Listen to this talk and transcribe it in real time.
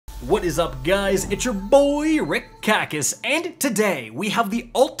What is up, guys? It's your boy Rick Kakis, and today we have the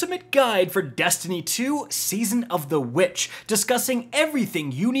ultimate guide for Destiny 2 Season of the Witch, discussing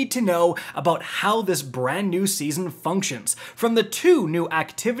everything you need to know about how this brand new season functions. From the 2 new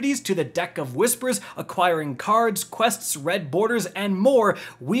activities to the Deck of Whispers, acquiring cards, quests, red borders, and more,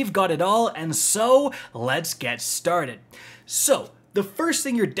 we've got it all, and so let's get started. The first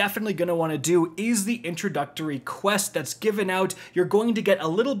thing you're definitely going to want to do is the introductory quest that's given out. You're going to get a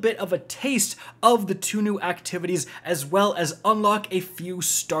little bit of a taste of the 2 new activities as well as unlock a few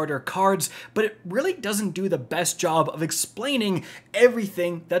starter cards, but it really doesn't do the best job of explaining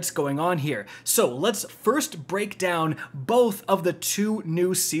everything that's going on here. So let's first break down both of the 2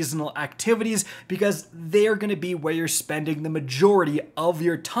 new seasonal activities because they're going to be where you're spending the majority of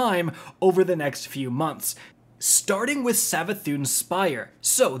your time over the next few months. Starting with Savathun's Spire.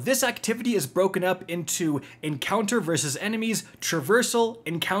 So this activity is broken up into encounter versus enemies, traversal,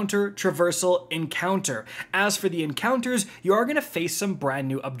 encounter, traversal, encounter. As for the encounters, you are going to face some brand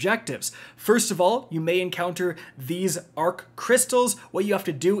new objectives. First of all, you may encounter these arc crystals. What you have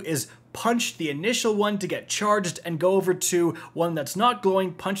to do is punch the initial one to get charged and go over to one that's not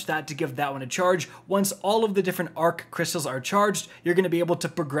glowing, punch that to give that one a charge. Once all of the different arc crystals are charged, you're going to be able to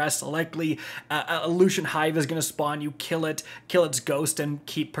progress. Likely a Lucian Hive is going to spawn, you kill it, kill its ghost, and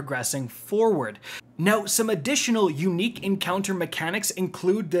keep progressing forward. Now, some additional unique encounter mechanics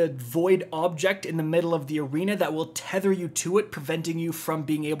include the void object in the middle of the arena that will tether you to it, preventing you from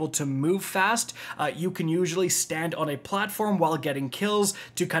being able to move fast. You can usually stand on a platform while getting kills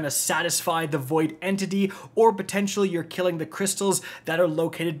to kind of satisfy the void entity, or potentially you're killing the crystals that are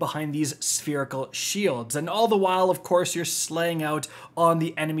located behind these spherical shields. And all the while, of course, you're slaying out on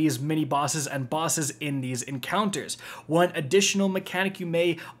the enemy's mini-bosses and bosses in these encounters. One additional mechanic you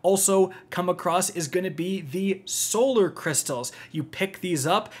may also come across is going to be the solar crystals. You pick these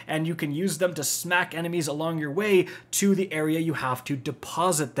up and you can use them to smack enemies along your way to the area you have to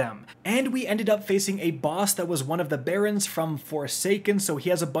deposit them. And we ended up facing a boss that was one of the barons from Forsaken, so he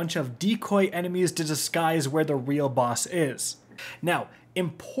has a bunch of decoy enemies to disguise where the real boss is. Now,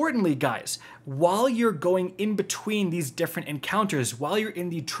 importantly, guys, while you're going in between these different encounters, while you're in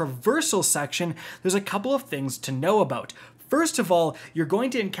the traversal section, there's a couple of things to know about. First of all, you're going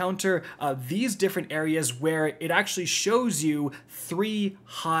to encounter these different areas where it actually shows you 3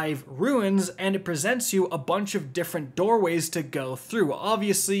 hive ruins and it presents you a bunch of different doorways to go through.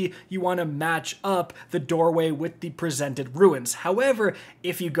 Obviously, you want to match up the doorway with the presented ruins. However,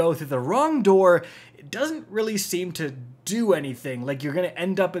 if you go through the wrong door, it doesn't really seem to do anything. Like, you're going to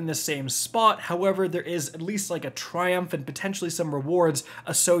end up in the same spot. However, there is at least like a triumph and potentially some rewards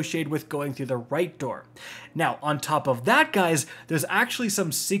associated with going through the right door. Now, on top of that, guys, there's actually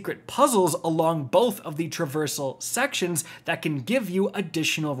some secret puzzles along both of the traversal sections that can give you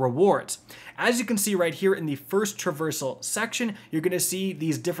additional rewards. As you can see right here in the first traversal section, you're going to see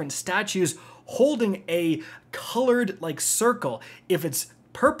these different statues holding a colored like circle. If it's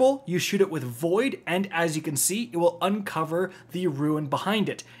purple, you shoot it with void, and as you can see, it will uncover the ruin behind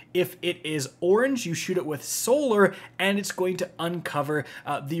it. If it is orange, you shoot it with solar, and it's going to uncover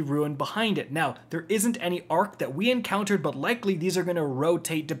the ruin behind it. Now, there isn't any arc that we encountered, but likely these are going to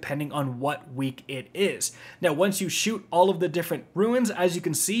rotate depending on what week it is. Now, once you shoot all of the different ruins, as you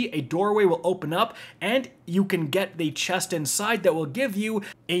can see, a doorway will open up, and you can get the chest inside that will give you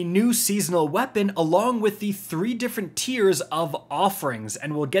a new seasonal weapon along with the 3 different tiers of offerings,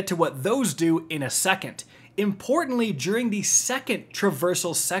 and we'll get to what those do in a second. Importantly, during the second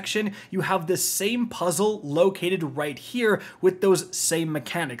traversal section, you have the same puzzle located right here with those same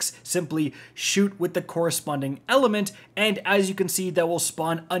mechanics. Simply shoot with the corresponding element, and as you can see, that will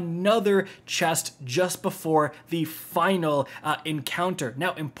spawn another chest just before the final encounter.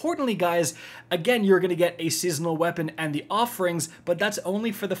 Now, importantly, guys, again, you're going to get a seasonal weapon and the offerings, but that's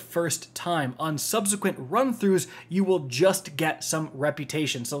only for the first time. On subsequent run-throughs, you will just get some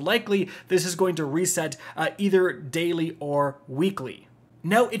reputation. So likely, this is going to reset either daily or weekly.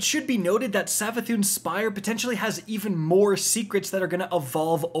 Now, it should be noted that Savathun's Spire potentially has even more secrets that are going to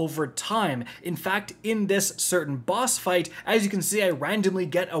evolve over time. In fact, in this certain boss fight, as you can see, I randomly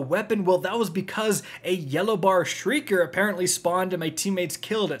get a weapon. Well, that was because a yellow bar shrieker apparently spawned and my teammates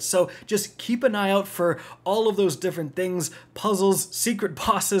killed it. So just keep an eye out for all of those different things, puzzles, secret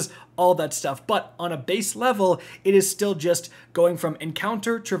bosses, all that stuff. But on a base level, it is still just going from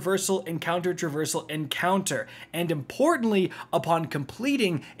encounter, traversal, encounter, traversal, encounter. And importantly, upon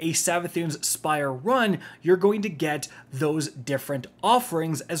completing a Savathun's Spire run, you're going to get those different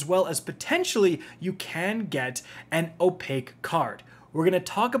offerings, as well as potentially you can get an Opaque card. We're going to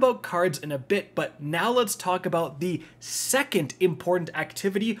talk about cards in a bit, but now let's talk about the second important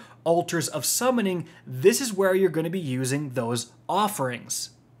activity, Altars of Summoning. This is where you're going to be using those offerings.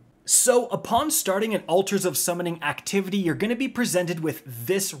 So upon starting an Altars of Summoning activity, you're going to be presented with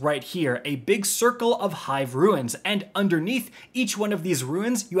this right here, a big circle of hive ruins, and underneath each one of these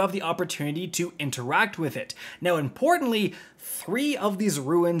ruins, you have the opportunity to interact with it. Now, importantly, 3 of these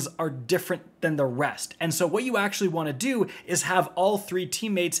ruins are different than the rest. And so what you actually want to do is have all 3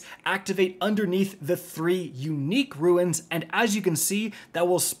 teammates activate underneath the 3 unique ruins. And as you can see, that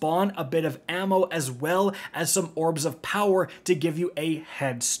will spawn a bit of ammo as well as some orbs of power to give you a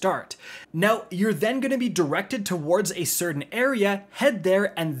head start. Now, you're then going to be directed towards a certain area, head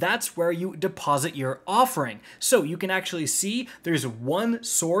there, and that's where you deposit your offering. So you can actually see there's 1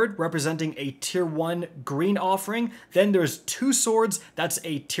 sword representing a tier 1 green offering, then there's 2 swords, that's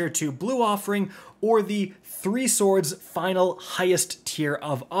a tier 2 blue offering, or the 3 swords final highest tier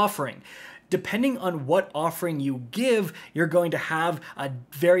of offering. Depending on what offering you give, you're going to have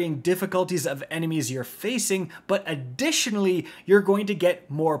varying difficulties of enemies you're facing, but additionally, you're going to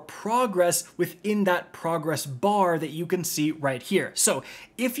get more progress within that progress bar that you can see right here. So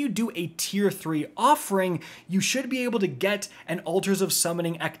if you do a tier 3 offering, you should be able to get an Altars of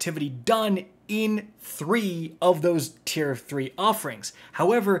Summoning activity done in 3 of those tier 3 offerings.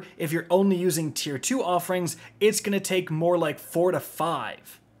 However, if you're only using tier 2 offerings, it's going to take more like 4 to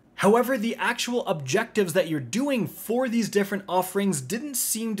 5. However, the actual objectives that you're doing for these different offerings didn't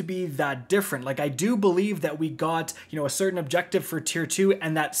seem to be that different. Like, I do believe that we got, a certain objective for tier 2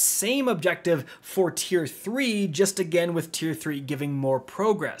 and that same objective for tier 3, just again with tier 3 giving more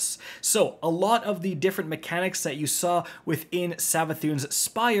progress. So a lot of the different mechanics that you saw within Savathun's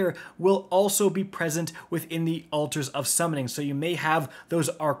Spire will also be present within the Altars of Summoning. So you may have those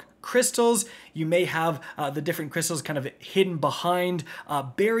arc crystals, you may have the different crystals kind of hidden behind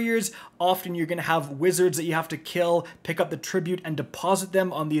barriers. Often you're going to have wizards that you have to kill, pick up the tribute, and deposit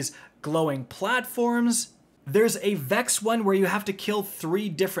them on these glowing platforms. There's a Vex one where you have to kill 3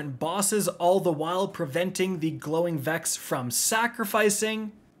 different bosses, all the while preventing the glowing Vex from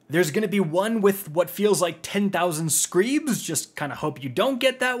sacrificing. There's going to be one with what feels like 10,000 screebs, just kind of hope you don't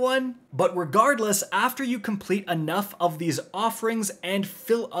get that one. But regardless, after you complete enough of these offerings and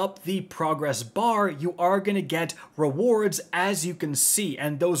fill up the progress bar, you are going to get rewards, as you can see.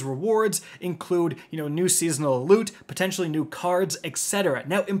 And those rewards include, new seasonal loot, potentially new cards, etc.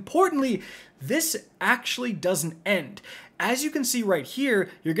 Now, importantly, this actually doesn't end. As you can see right here,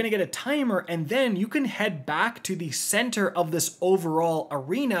 you're going to get a timer, and then you can head back to the center of this overall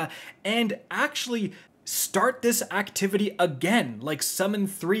arena and actually start this activity again. Like, summon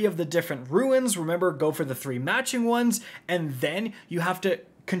 3 of the different ruins. Remember, go for the 3 matching ones, and then you have to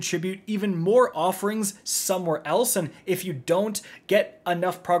contribute even more offerings somewhere else, and if you don't get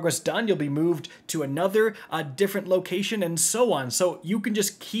enough progress done, you'll be moved to another different location, and so on. So you can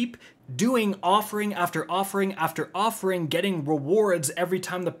just keep doing offering after offering after offering, getting rewards every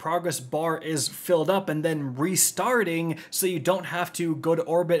time the progress bar is filled up, and then restarting so you don't have to go to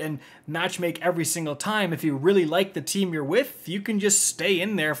orbit and matchmake every single time. If you really like the team you're with, you can just stay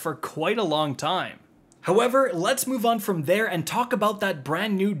in there for quite a long time. However, let's move on from there and talk about that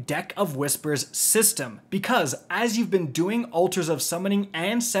brand new Deck of Whispers system, because as you've been doing Altars of Summoning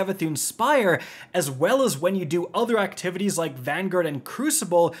and Savathun Spire, as well as when you do other activities like Vanguard and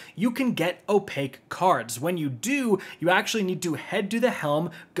Crucible, you can get Opaque cards. When you do, you actually need to head to the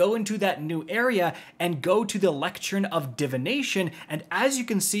helm, go into that new area, and go to the Lectern of Divination, and as you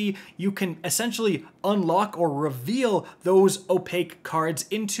can see, you can essentially unlock or reveal those Opaque cards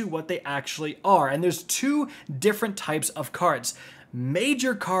into what they actually are. And there's 2 different types of cards: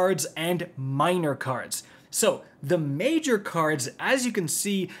 major cards and minor cards. So the major cards, as you can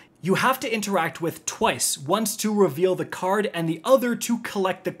see, you have to interact with twice, once to reveal the card and the other to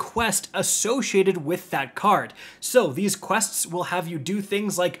collect the quest associated with that card. So these quests will have you do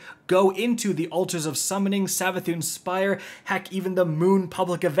things like go into the Altars of Summoning, Savathun Spire, heck, even the Moon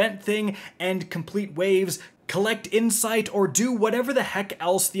public event thing, and complete waves, collect insight, or do whatever the heck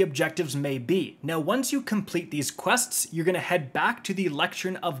else the objectives may be. Now, once you complete these quests, you're going to head back to the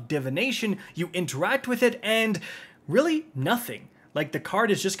Lectern of Divination, you interact with it, and really nothing. Like, the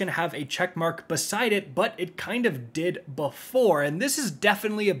card is just going to have a check mark beside it, but it kind of did before, and this is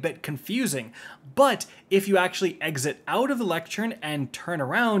definitely a bit confusing. But if you actually exit out of the Lectern and turn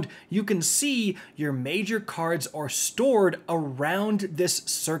around, you can see your major cards are stored around this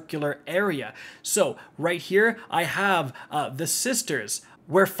circular area. So right here, I have the Sisters,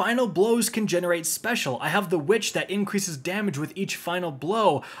 where final blows can generate special. I have the Witch that increases damage with each final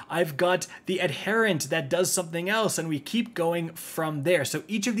blow. I've got the Adherent that does something else, and we keep going from there. So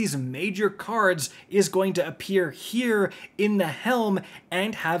each of these major cards is going to appear here in the helm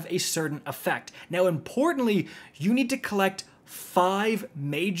and have a certain effect. Now, importantly, you need to collect 5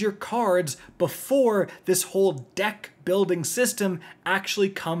 major cards before this whole deck building system actually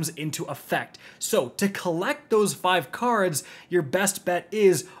comes into effect. So to collect those 5 cards, your best bet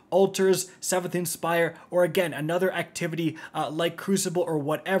is Altars, Savathun Spire, or again, another activity like Crucible or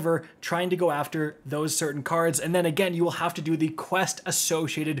whatever, trying to go after those certain cards. And then again, you will have to do the quest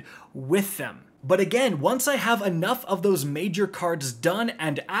associated with them. But again, once I have enough of those major cards done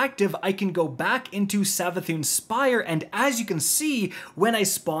and active, I can go back into Savathun Spire, and as you can see, when I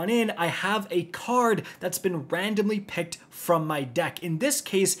spawn in, I have a card that's been randomly picked from my deck. In this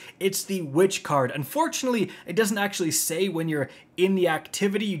case, it's the Witch card. Unfortunately, it doesn't actually say when you're in the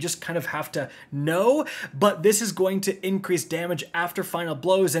activity, you just kind of have to know, but this is going to increase damage after final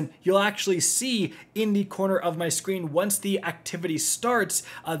blows, and you'll actually see in the corner of my screen once the activity starts,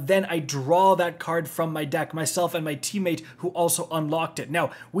 then I draw that card from my deck, myself and my teammate who also unlocked it.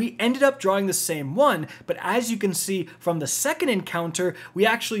 Now, we ended up drawing the same one, but as you can see from the second encounter, we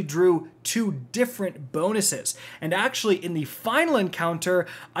actually drew 2 different bonuses. And actually in the final encounter,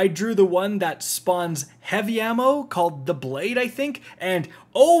 I drew the one that spawns heavy ammo called the Blade, I think, and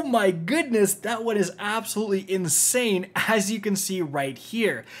oh my goodness, that one is absolutely insane, as you can see right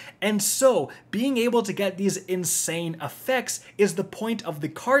here. And so being able to get these insane effects is the point of the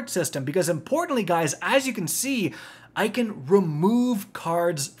card system, because importantly guys, as you can see, I can remove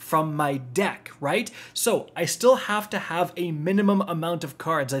cards from my deck, right? So I still have to have a minimum amount of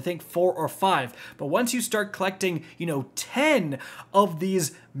cards, I think 4 or 5. But once you start collecting, 10 of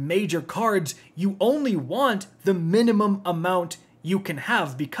these major cards, you only want the minimum amount you can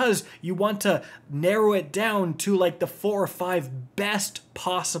have, because you want to narrow it down to like the 4 or 5 best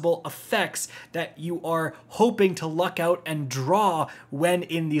possible effects that you are hoping to luck out and draw when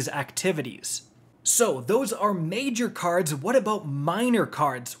in these activities. So those are major cards. What about minor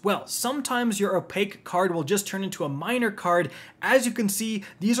cards? Well, sometimes your Opaque card will just turn into a minor card. As you can see,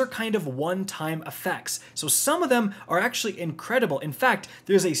 these are kind of one-time effects. So some of them are actually incredible. In fact,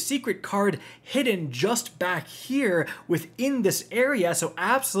 there's a secret card hidden just back here within this area, so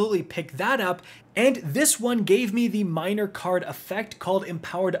absolutely pick that up. And this one gave me the minor card effect called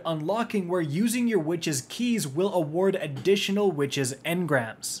Empowered Unlocking, where using your Witch's keys will award additional Witch's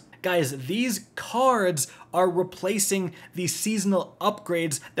engrams. Guys, these cards are replacing the seasonal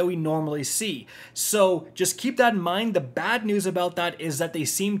upgrades that we normally see. So just keep that in mind. The bad news about that is that they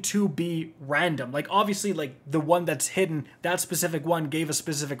seem to be random. Like obviously like the one that's hidden, that specific one gave a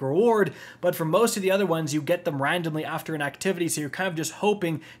specific reward, but for most of the other ones, you get them randomly after an activity, so you're kind of just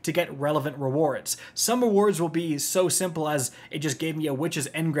hoping to get relevant rewards. Some rewards will be so simple as it just gave me a Witch's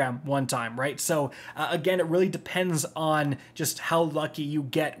engram one time, right? So again, it really depends on just how lucky you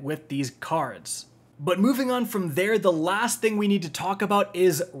get with these cards. But moving on from there, the last thing we need to talk about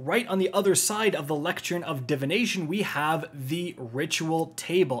is right on the other side of the Lectern of Divination, we have the Ritual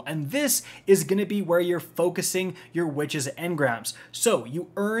Table. And this is going to be where you're focusing your Witch's engrams. So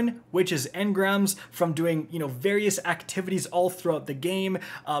you earn Witch's engrams from doing, various activities all throughout the game,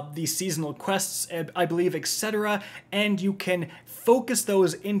 these seasonal quests, I believe, etc. And you can focus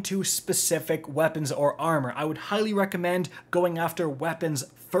those into specific weapons or armor. I would highly recommend going after weapons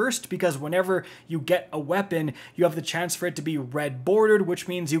first, because whenever you get a weapon, you have the chance for it to be red bordered, which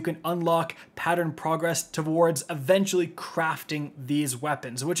means you can unlock pattern progress towards eventually crafting these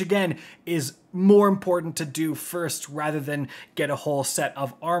weapons, which again is more important to do first rather than get a whole set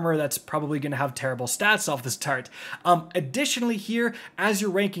of armor that's probably going to have terrible stats off the start. Additionally here, as you're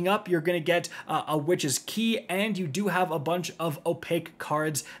ranking up, you're going to get a Witch's Key, and you do have a bunch of Opaque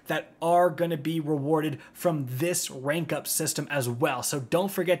cards that are going to be rewarded from this rank up system as well. So don't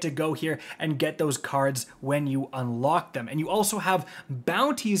forget to go here and get those cards when you unlock them. And you also have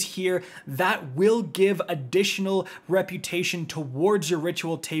bounties here that will give additional reputation towards your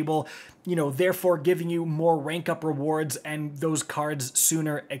ritual table, therefore giving you more rank up rewards and those cards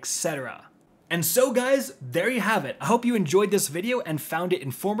sooner, etc. And so guys, there you have it. I hope you enjoyed this video and found it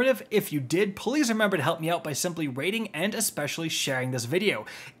informative. If you did, please remember to help me out by simply rating and especially sharing this video.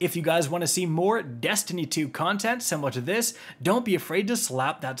 If you guys want to see more Destiny 2 content similar to this, don't be afraid to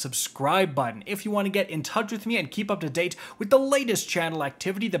slap that subscribe button. If you want to get in touch with me and keep up to date with the latest channel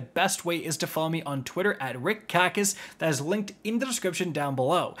activity, the best way is to follow me on Twitter at RickKakis. That is linked in the description down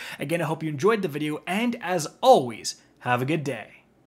below. Again, I hope you enjoyed the video, and as always, have a good day.